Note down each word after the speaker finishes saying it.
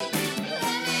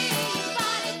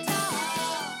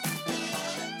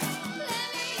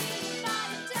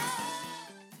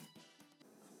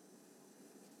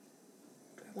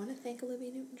like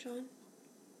Olivia Newton-John?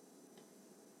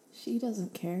 She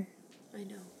doesn't care. I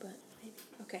know, but maybe.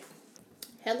 Okay.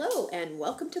 Hello, and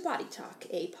welcome to Body Talk,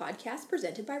 a podcast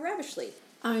presented by Ravishly.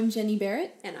 I'm Jenny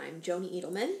Barrett. And I'm Joni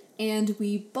Edelman. And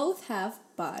we both have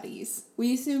bodies.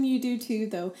 We assume you do too,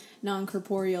 though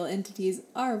non-corporeal entities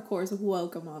are, of course,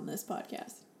 welcome on this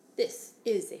podcast. This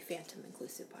is a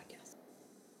phantom-inclusive podcast.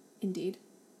 Indeed.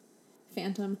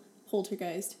 Phantom,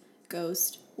 poltergeist,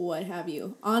 ghost, what have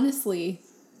you. Honestly,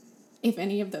 if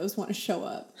any of those want to show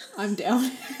up, I'm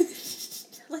down.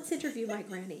 Let's interview my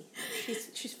granny.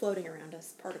 She's floating around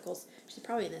us, particles. She's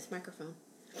probably in this microphone.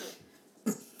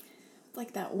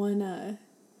 Like that one,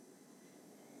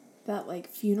 that like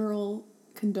funeral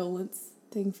condolence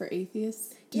thing for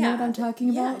atheists. Do you know what I'm talking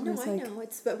about? Yeah, no, I know.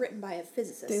 It's written by a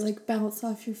physicist. They like bounce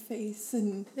off your face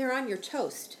and... They're on your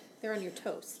toast.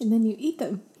 And then you eat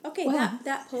them. Okay, wow.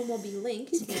 that poem will be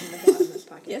linked in the bottom of this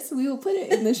podcast. Yes, we will put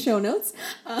it in the show notes.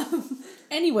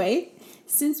 Anyway,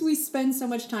 since we spend so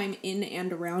much time in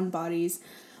and around bodies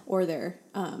or their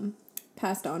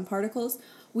passed on particles,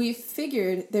 we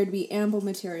figured there'd be ample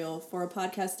material for a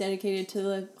podcast dedicated to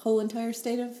the whole entire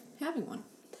state of having one.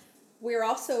 We're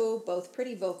also both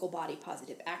pretty vocal body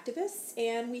positive activists,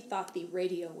 and we thought the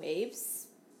radio waves,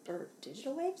 or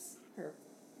digital waves, or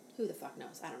who the fuck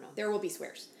knows, I don't know. There will be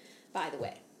swears, by the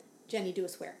way. Jenny, do a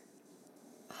swear.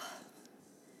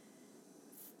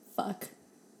 Fuck.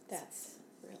 That's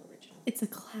real original. It's a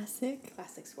classic.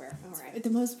 Classic swear, all right. The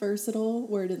most versatile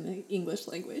word in the English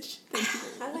language. Thank you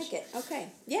very much. I like it. Okay.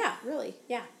 Yeah, really,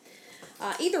 yeah.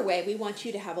 Either way, we want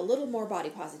you to have a little more body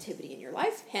positivity in your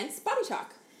life, hence Body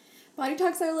Talk. Body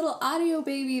Talk's our little audio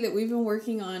baby that we've been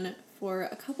working on for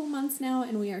a couple months now,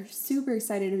 and we are super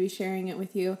excited to be sharing it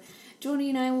with you. Joni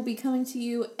and I will be coming to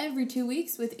you every 2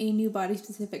 weeks with a new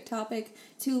body-specific topic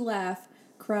to laugh,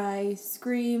 cry,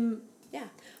 scream. Yeah.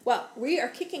 Well, we are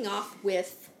kicking off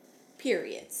with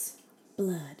periods.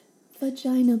 Blood.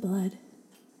 Vagina blood.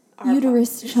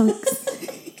 Uterus chunks.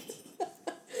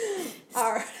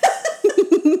 Our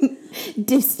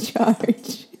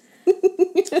discharge.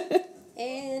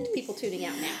 And people tuning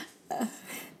out now.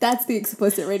 That's the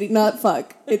explicit rating, not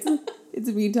fuck. It's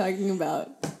me talking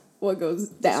about what goes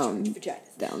down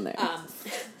there.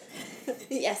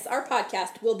 Yes, our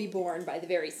podcast will be born by the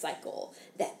very cycle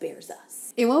that bears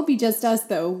us. It won't be just us,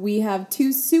 though. We have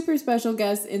 2 super special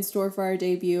guests in store for our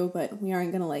debut, but we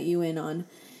aren't going to let you in on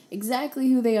exactly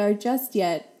who they are just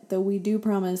yet, though we do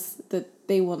promise that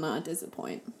they will not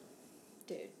disappoint.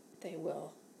 Dude, they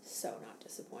will so not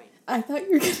disappoint. I thought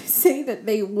you were going to say that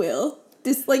they will.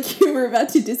 Just like you were about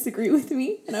to disagree with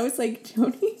me. And I was like,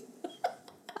 Joni,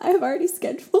 I have already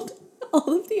scheduled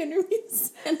all of the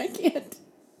interviews, and I can't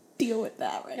deal with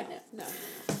that right now. No.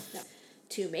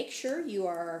 To make sure you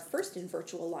are our first in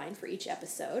virtual line for each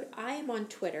episode, I am on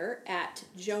Twitter at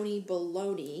Joni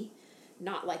Baloney,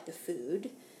 not like the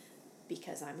food,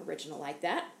 because I'm original like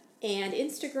that, and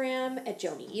Instagram at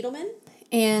Joni Edelman.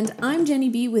 And I'm Jenny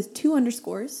B with 2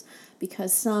 underscores,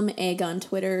 because some egg on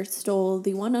Twitter stole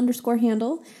the 1 underscore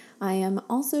handle. I am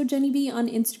also Jenny B on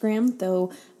Instagram,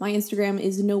 though my Instagram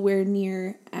is nowhere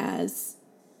near as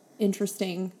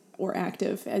interesting or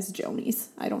active as Joni's.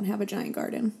 I don't have a giant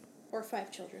garden. Or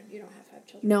 5 children. You don't have 5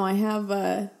 children. No, I have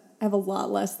a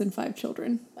lot less than 5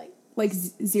 children. Like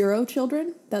 0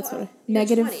 children? That's what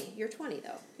negative. 20. You're 20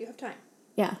 though. You have time.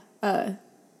 Yeah.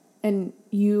 And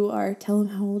you are, tell them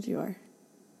how old you are.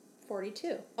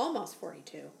 42. Almost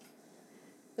 42.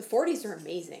 The 40s are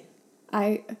amazing.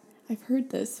 I've heard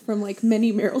this from like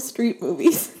many Meryl Streep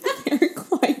movies. They're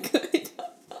quite good.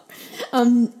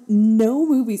 No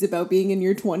movies about being in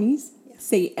your 20s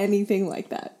say anything like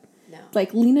that. No.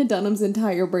 Like Lena Dunham's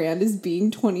entire brand is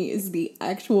being 20 is the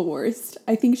actual worst.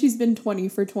 I think she's been 20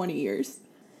 for 20 years.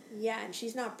 Yeah, and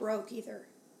she's not broke either.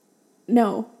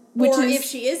 No. If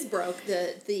she is broke,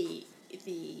 the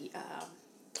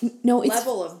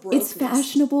level of brokenness. It's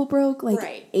fashionable broke, like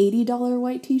right. $80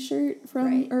 white t-shirt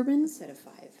from Urban. Instead of $500.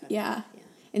 Yeah.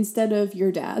 Instead of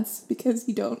your dad's, because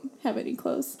you don't have any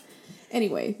clothes.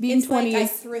 Anyway, being 20 like I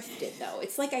thrifted, though.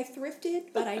 It's like I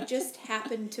thrifted, but I just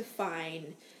happened to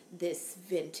find this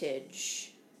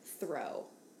vintage throw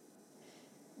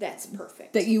that's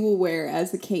perfect. That you will wear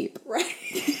as a cape. Right.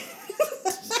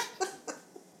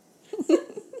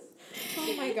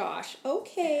 Oh my gosh.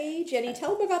 Okay, Jenny,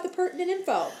 tell them about the pertinent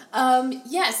info.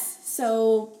 Yes.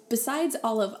 So besides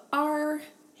all of our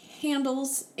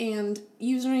handles and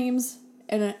usernames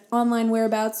and online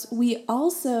whereabouts, we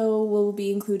also will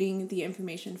be including the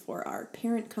information for our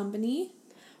parent company,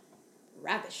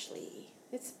 Ravishly.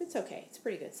 It's okay. It's a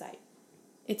pretty good site.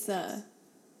 It's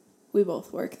we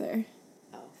both work there.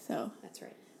 Oh, so that's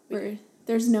right.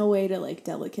 There's no way to, like,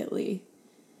 delicately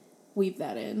weave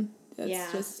that in.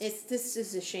 That's this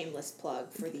is a shameless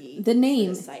plug for the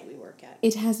name. For the site we work at.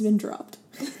 It has been dropped.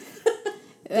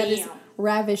 That is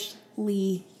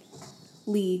Ravishly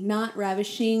Lee, not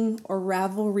Ravishing or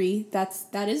Ravelry.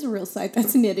 That is a real site.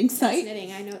 That's a knitting site. That's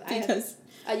knitting. I know. Because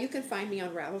you can find me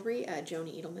on Ravelry,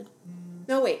 Joni Edelman.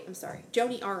 No, wait. I'm sorry,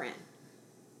 Joni RN,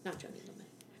 not Joni Edelman.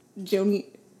 Joni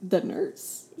the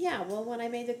nurse. Yeah. Well, when I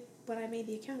made the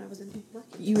account, I wasn't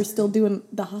working. You were still doing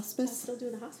the hospice. I was still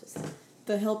doing the hospice.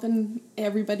 The helping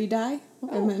everybody die.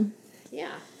 And then.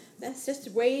 Yeah. That's just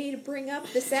a way to bring up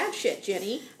the sad shit,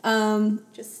 Jenny.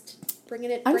 Just bringing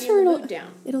the mood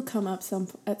down. It'll come up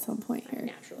at some point here.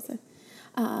 Naturally.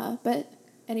 So, but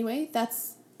anyway,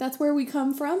 that's where we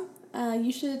come from.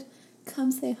 You should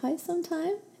come say hi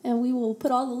sometime, and we will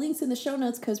put all the links in the show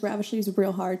notes because Ravishly is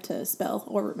real hard to spell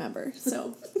or remember.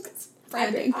 So,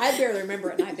 branding. I barely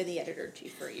remember it, and I've been the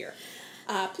editor-in-chief for a year.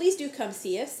 Please do come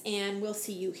see us, and we'll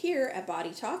see you here at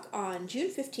Body Talk on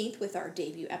June 15th with our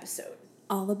debut episode.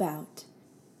 All about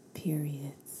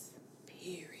periods.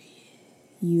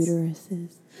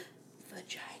 Uteruses.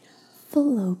 Vagina.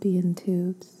 Fallopian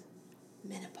tubes.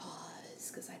 Menopause,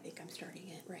 because I think I'm starting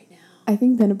it right now. I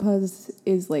think menopause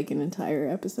is like an entire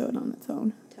episode on its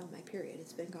own. Tell my period.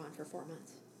 It's been gone for 4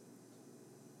 months.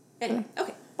 Anyway,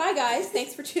 okay. Bye, guys.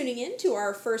 Thanks for tuning in to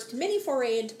our first mini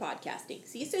foray into podcasting.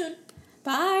 See you soon.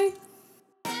 Bye.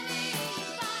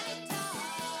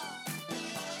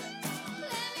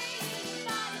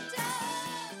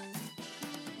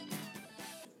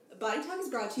 Body Talk is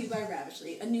brought to you by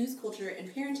Ravishly, a news, culture,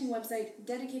 and parenting website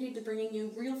dedicated to bringing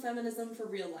you real feminism for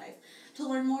real life. To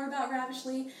learn more about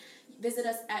Ravishly, visit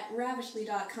us at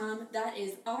ravishly.com. That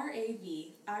is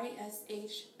Ravishly.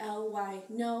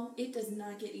 No, it does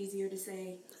not get easier to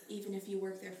say, even if you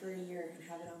work there for a year and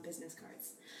have it on business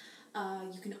cards.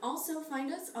 You can also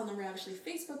find us on the Ravishly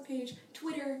Facebook page,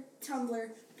 Twitter,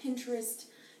 Tumblr, Pinterest,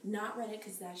 not Reddit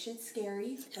because that shit's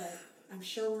scary, but I'm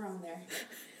sure we're on there.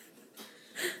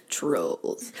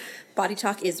 Trolls. Body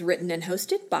Talk is written and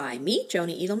hosted by me,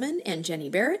 Joni Edelman, and Jenny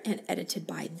Barrett, and edited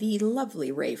by the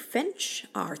lovely Ray Finch.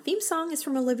 Our theme song is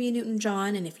from Olivia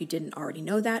Newton-John, and if you didn't already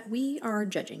know that, we are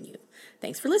judging you.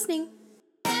 Thanks for listening.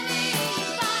 Can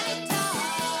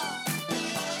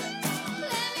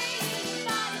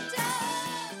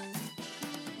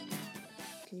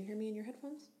you hear me in your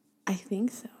headphones? I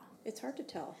think so. It's hard to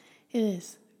tell. It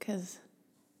is, because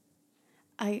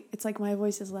it's like my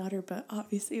voice is louder, but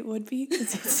obviously it would be,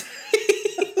 because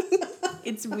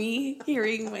it's me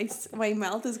hearing my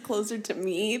mouth is closer to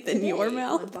me than your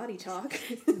mouth. On Body Talk,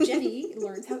 Jenny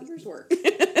learns how ears work.